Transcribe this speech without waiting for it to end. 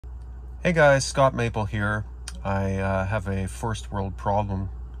Hey guys, Scott Maple here. I have a first world problem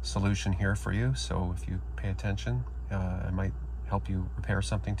solution here for you. So if you pay attention, I might help you repair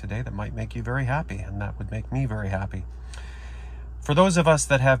something today that might make you very happy, and that would make me very happy. For those of us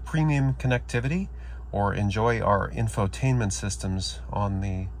that have premium connectivity or enjoy our infotainment systems on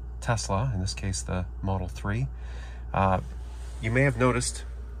the Tesla, in this case the Model 3, you may have noticed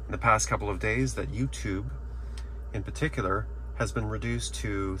in the past couple of days that YouTube in particular has been reduced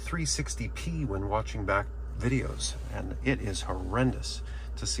to 360p when watching back videos, and it is horrendous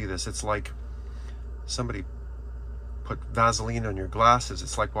to see this. It's like somebody put Vaseline on your glasses.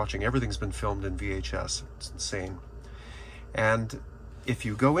 It's like watching everything's been filmed in VHS. It's insane. And if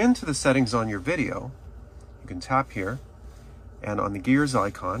you go into the settings on your video, you can tap here, and on the gears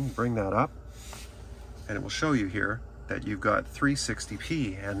icon, you bring that up, and it will show you here that you've got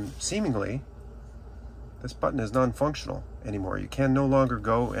 360p, and seemingly this button is non-functional anymore. You can no longer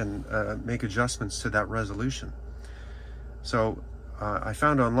go and make adjustments to that resolution. So I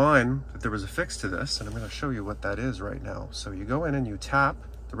found online that there was a fix to this, and I'm going to show you what that is right now. So you go in and you tap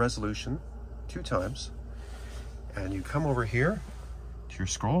the resolution 2 times, and you come over here to your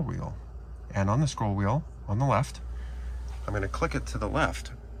scroll wheel. And on the scroll wheel on the left, I'm going to click it to the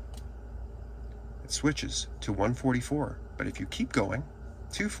left. It switches to 144. But if you keep going,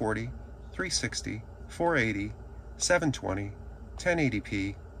 240, 360, 480, 720,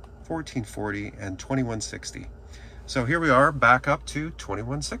 1080p, 1440, and 2160. So here we are back up to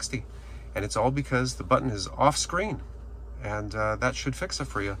 2160. And it's all because the button is off screen. And that should fix it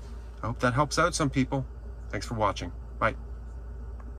for you. I hope that helps out some people. Thanks for watching. Bye.